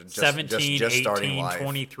 man, they're just 17, just 18, starting life.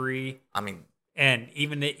 23. I mean. And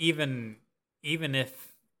even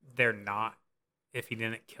if they're not, if he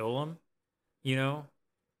didn't kill them,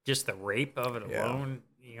 just the rape of it alone,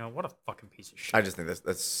 what a fucking piece of shit. I just think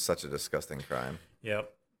that's such a disgusting crime.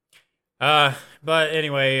 Yep. But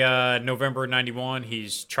anyway, November 91,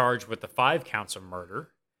 he's charged with the 5 counts of murder.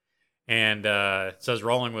 And it says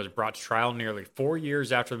Rowling was brought to trial nearly 4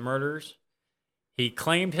 years after the murders. He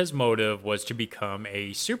claimed his motive was to become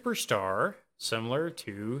a superstar, similar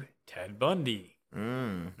to Ted Bundy.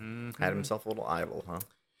 Mm-hmm. Had himself a little idol, huh?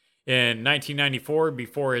 In 1994,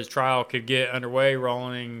 before his trial could get underway,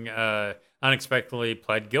 Rowling unexpectedly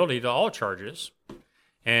pled guilty to all charges.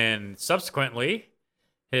 And subsequently,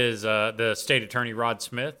 the state attorney, Rod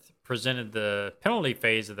Smith, presented the penalty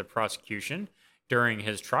phase of the prosecution during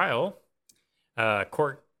his trial.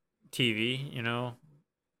 Court TV, you know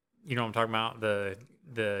what I'm talking about,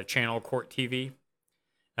 the channel Court TV.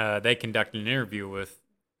 They conducted an interview with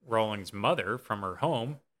Rowling's mother from her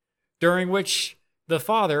home, during which the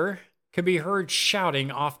father could be heard shouting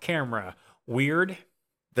off camera. Weird.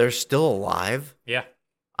 They're still alive? Yeah.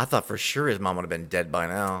 I thought for sure his mom would have been dead by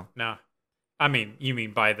now. No. You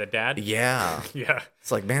mean by the dad? Yeah. Yeah.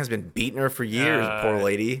 It's like, man's been beating her for years, poor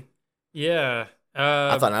lady. Yeah.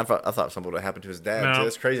 I thought something would have happened to his dad. No. Too.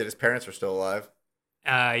 It's crazy that his parents are still alive.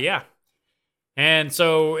 Yeah. And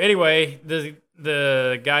so anyway,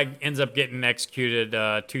 the guy ends up getting executed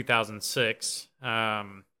 2006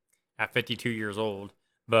 at 52 years old.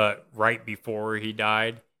 But right before he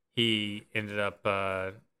died, he ended up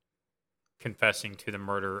confessing to the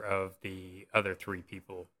murder of the other 3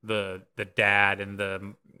 people, the dad and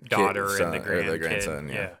the daughter and the grandson.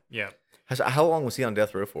 Yeah. How long was he on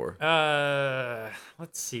death row for?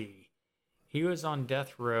 Let's see. He was on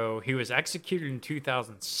death row. He was executed in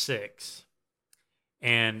 2006,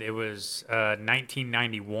 and it was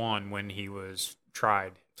 1991 when he was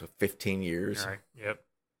tried. So 15 years. All right. Yep.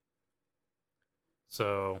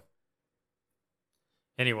 So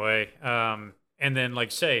anyway, and then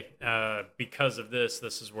like say, because of this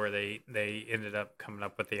is where they ended up coming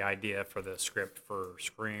up with the idea for the script for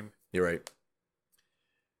Scream. You're right.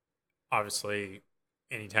 Obviously,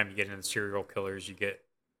 anytime you get into serial killers, you get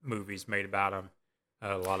movies made about them.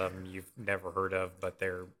 A lot of them you've never heard of, but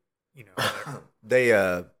they're, they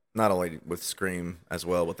not only with Scream as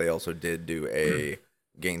well, but they also did do a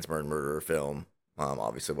Gainesville Murder film.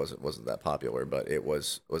 Obviously, wasn't that popular, but it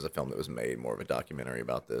was a film that was made, more of a documentary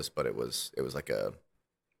about this. But it was like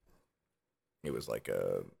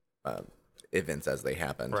events as they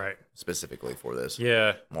happened, right? Specifically for this,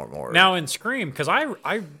 yeah. More now in Scream, because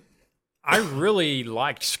I really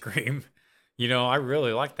liked Scream. I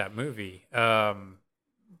really liked that movie.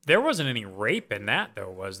 There wasn't any rape in that,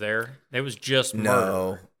 though, was there? It was just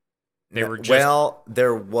murder. They were just... Well,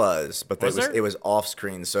 there was, but it was off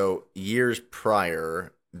screen. So years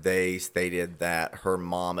prior, they stated that her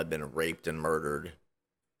mom had been raped and murdered.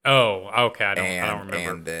 Oh, okay. I don't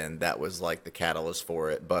remember. And then that was like the catalyst for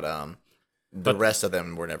it. But the rest of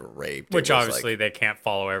them were never raped. Which obviously they can't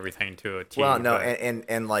follow everything to a T. Well, no,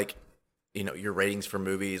 and like, your ratings for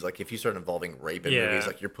movies, like if you start involving rape in movies,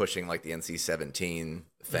 like you're pushing like the NC-17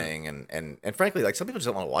 thing, and frankly, like some people just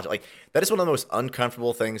don't want to watch it. Like that is one of the most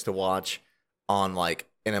uncomfortable things to watch on like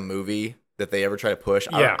in a movie that they ever try to push.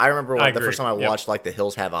 Yeah, I remember the first time I watched like The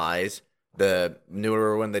Hills Have Eyes, the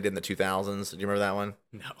newer one they did in the 2000s. Do you remember that one?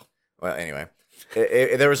 No. Well, anyway,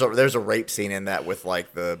 there's a rape scene in that with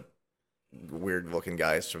like the weird looking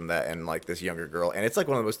guys from that and like this younger girl, and it's like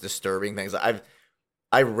one of the most disturbing things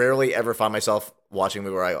I rarely ever find myself watching a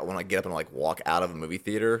movie where I want to get up and like walk out of a movie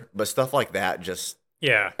theater, but stuff like that just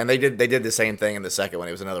Yeah. And they did the same thing in the second one.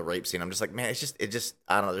 It was another rape scene. I'm just like, man, it just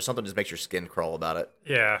I don't know. There's something that just makes your skin crawl about it.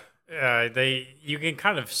 Yeah. You can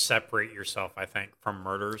kind of separate yourself, I think, from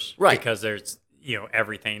murders. Right. Because there's,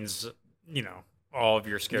 everything's, all of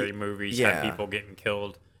your scary movies have people getting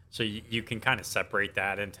killed. So you can kind of separate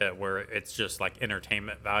that into where it's just like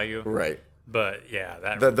entertainment value. Right. But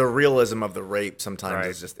yeah, the realism of the rape sometimes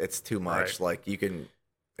is just, it's too much. Right. Like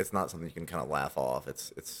it's not something you can kind of laugh off.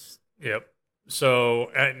 It's. Yep.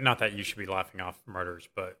 So not that you should be laughing off murders,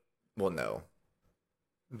 but. Well, no.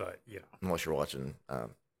 But, Unless you're watching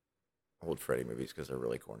old Freddy movies because they're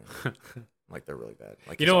really corny. Like they're really bad.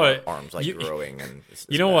 Like what? Arms growing and. It's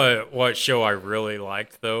what show I really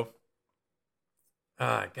liked though?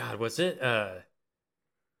 God, was it?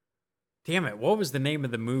 Damn it! What was the name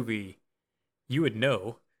of the movie? You would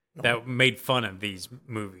know that made fun of these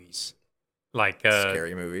movies, like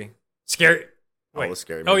scary movie. Scary. All the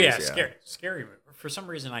scary Oh movies. yeah, scary movie. For some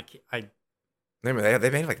reason, I. They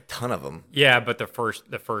made like a ton of them. Yeah, but the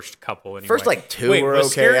first couple. Anyway. First like two were okay.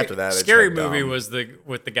 Scary, after that, scary it's movie dumb. was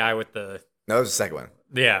with the guy with the. No, it was the second one.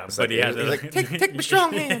 Yeah, but he had like take my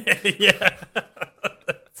strong hand. Yeah.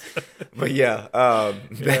 But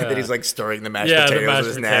then he's like stirring the mashed potatoes with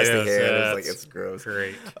his nasty hand. It's like it's gross.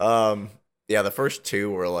 Great. The first two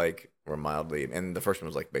were mildly, and the first one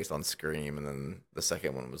was like based on Scream, and then the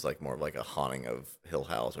second one was like more of like a haunting of Hill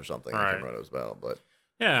House or something. I can't remember what it was about, but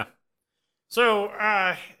yeah. So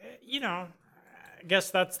I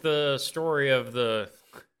guess that's the story of the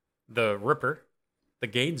Ripper, the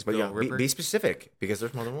Gainesville Ripper. Be specific because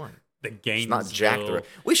there's more than one. The Gainesville. It's not Jack the Ripper.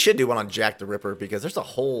 We should do one on Jack the Ripper because there's a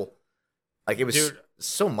whole. Like it was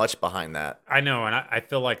so much behind that. I know, and I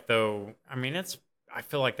feel like I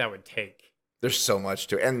feel like that would take. There's so much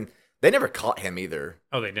to it, and they never caught him either.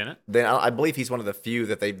 Oh, they didn't. Then I believe he's one of the few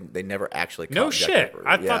that they never actually caught. No Jack shit. the Ripper.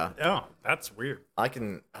 I thought. Oh, that's weird.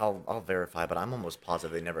 I'll verify, but I'm almost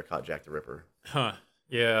positive they never caught Jack the Ripper. Huh.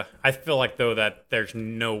 Yeah, I feel like though that there's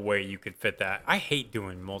no way you could fit that. I hate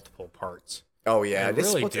doing multiple parts. Oh yeah, I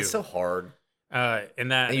really do. It's so hard.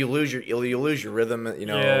 And you lose your rhythm.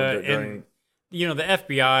 During. And, the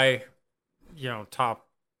FBI, top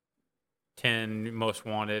 10 most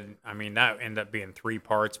wanted. I mean, that ended up being 3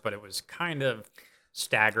 parts, but it was kind of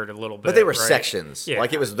staggered a little bit. But they were right? sections. Yeah.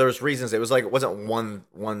 Like there's reasons. It was like it wasn't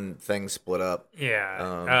one thing split up.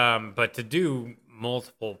 Yeah. But to do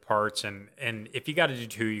multiple parts and if you got to do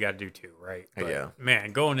 2, you got to do 2, right? But, yeah.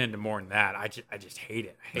 Man, going into more than that, I just hate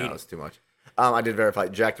it. It's too much. I did verify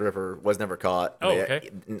Jack the Ripper was never caught. Oh, okay.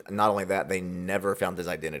 Not only that, they never found his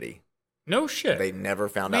identity. No shit. They never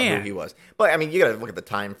found out who he was. But I mean, you got to look at the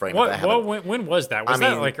time frame. When was that? Was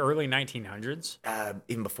that like early 1900s?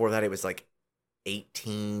 Even before that, it was like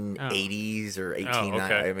 1880s or 1890s.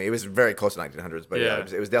 Okay. I mean, it was very close to 1900s. But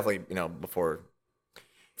it was definitely before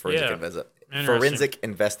forensic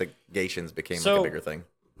investigations became like a bigger thing.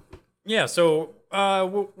 Yeah. So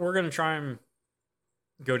we're gonna try and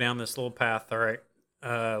go down this little path. All right,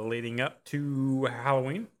 leading up to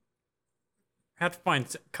Halloween.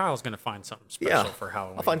 Kyle's gonna find something special for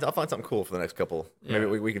Halloween. I'll find something cool for the next couple. Yeah.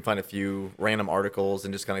 Maybe we can find a few random articles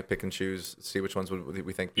and just kind of pick and choose, see which ones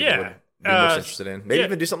we think people would be most interested in. Maybe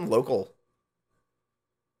even do something local.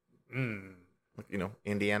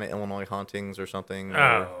 Indiana, Illinois hauntings or something.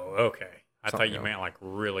 Oh, okay. I thought you meant like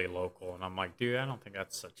really local, and I'm like, dude, I don't think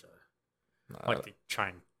that's such a like to try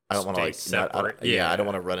and. I don't want to separate. I don't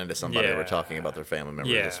want to run into somebody that we're talking about their family member.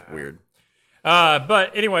 Yeah. It's weird.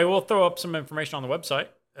 But anyway, we'll throw up some information on the website.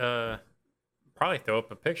 Probably throw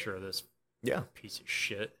up a picture of this piece of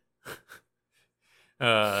shit.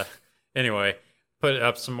 Anyway, put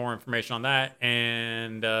up some more information on that,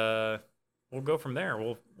 and we'll go from there.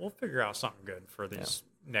 We'll figure out something good for these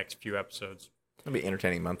next few episodes. It'll be an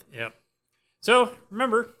entertaining month. Yep. So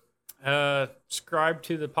remember, subscribe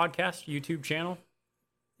to the podcast YouTube channel.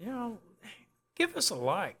 Give us a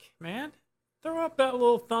like, man. Throw up that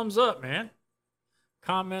little thumbs up, man.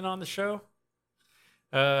 Comment on the show.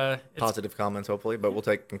 Positive comments, hopefully, but we'll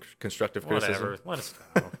take constructive criticism. Let us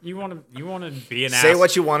know. You want to be an asshole? Say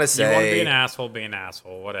what you want to say. You want to be an asshole? Be an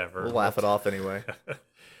asshole. Whatever. We'll laugh it off anyway.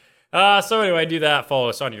 So anyway, do that. Follow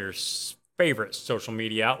us on your favorite social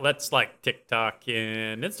media outlets like TikTok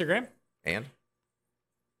and Instagram. And?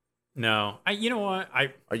 No, you know what?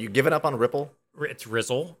 Are you giving up on Ripple? It's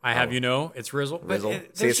Rizzle. It's Rizzle. Rizzle.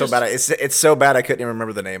 It's so bad. It's so bad. I couldn't even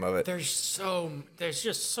remember the name of it. There's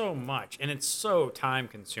just so much, and it's so time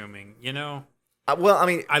consuming. Well, I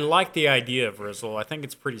mean, I like the idea of Rizzle. I think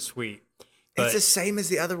it's pretty sweet. It's the same as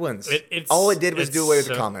the other ones. All it did was do away with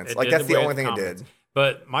the comments. Like that's the only thing it did.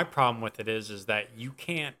 But my problem with it is that you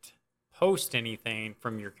can't post anything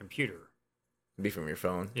from your computer. Be from your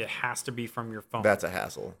phone. It has to be from your phone. That's a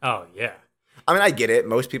hassle. Oh, yeah. I mean, I get it.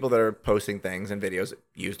 Most people that are posting things and videos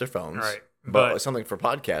use their phones. Right. But something for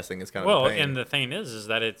podcasting is kind of a pain. And the thing is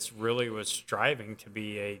that it's really was striving to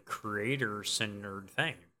be a creator-centered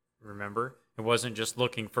thing. Remember? It wasn't just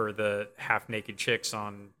looking for the half-naked chicks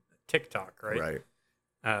on TikTok, right?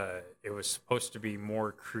 Right. It was supposed to be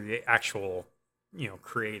more actual,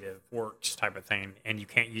 creative works type of thing, and you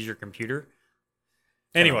can't use your computer.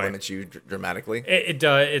 Anyway, limits you dramatically. It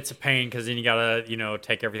does. It's a pain because then you gotta,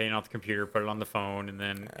 take everything off the computer, put it on the phone, and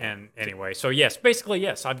then anyway. So yes, basically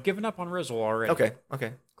yes, I've given up on Rizzle already. Okay. Cool.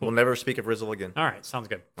 We'll never speak of Rizzle again. All right, sounds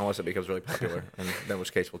good. Unless it becomes really popular, and in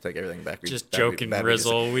which case we'll take everything back. Just joking,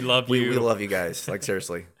 Rizzle. We love you. We love you guys. Like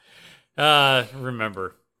seriously.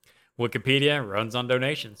 Remember, Wikipedia runs on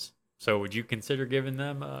donations. So would you consider giving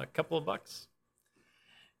them a couple of bucks?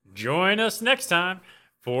 Join us next time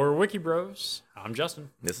for Wiki Bros. I'm Justin.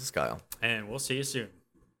 This is Kyle. And we'll see you soon.